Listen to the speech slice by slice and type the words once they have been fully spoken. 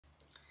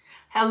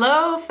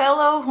Hello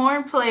fellow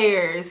horn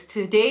players.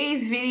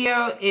 Today's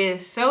video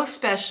is so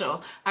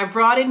special. I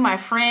brought in my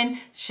friend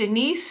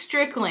Shanyse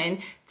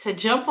Strickland to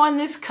jump on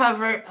this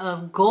cover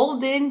of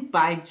Golden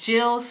by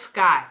Jill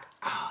Scott.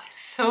 Oh, it's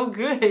so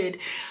good.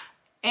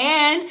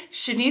 And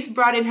Shanyse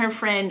brought in her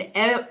friend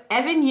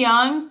Evan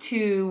Young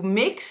to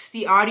mix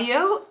the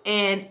audio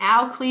and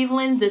Al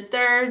Cleveland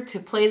III to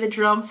play the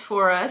drums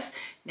for us.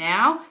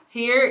 Now,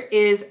 here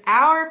is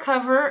our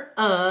cover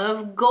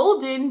of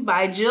Golden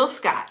by Jill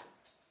Scott.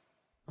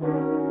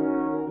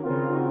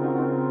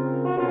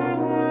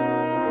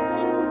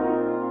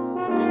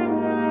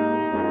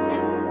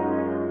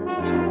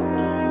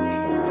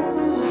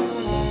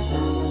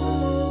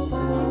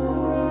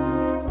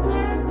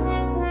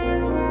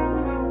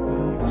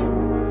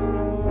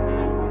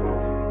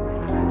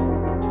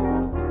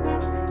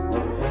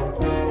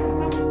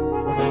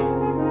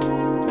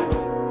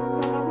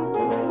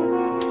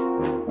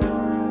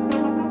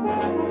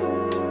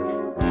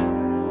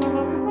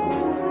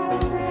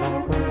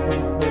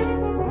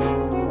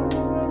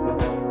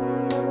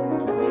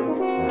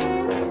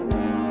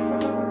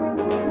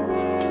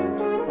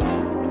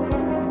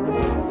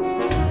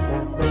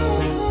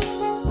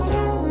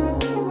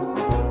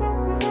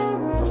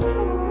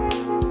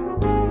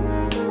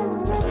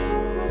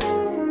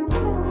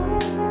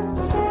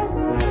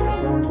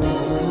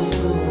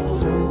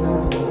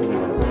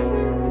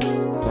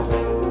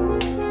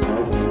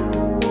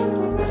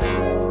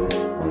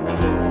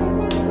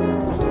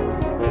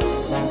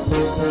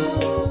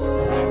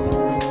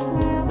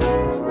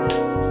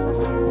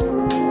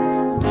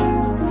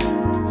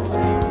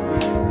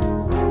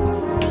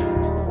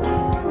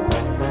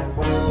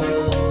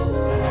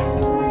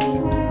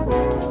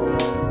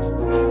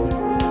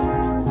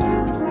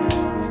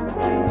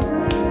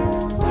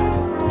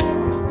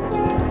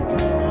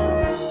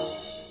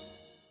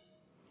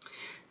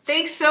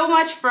 Thanks so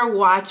much for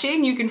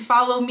watching. You can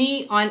follow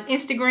me on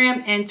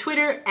Instagram and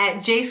Twitter at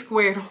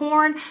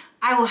JSquaredHorn.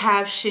 I will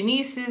have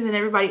Shanyse's and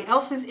everybody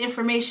else's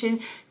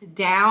information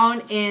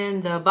down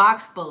in the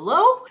box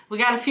below. We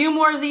got a few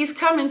more of these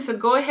coming, so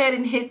go ahead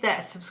and hit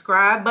that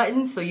subscribe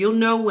button so you'll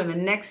know when the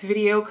next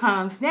video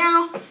comes.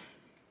 Now,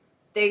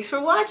 thanks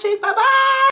for watching. Bye-bye.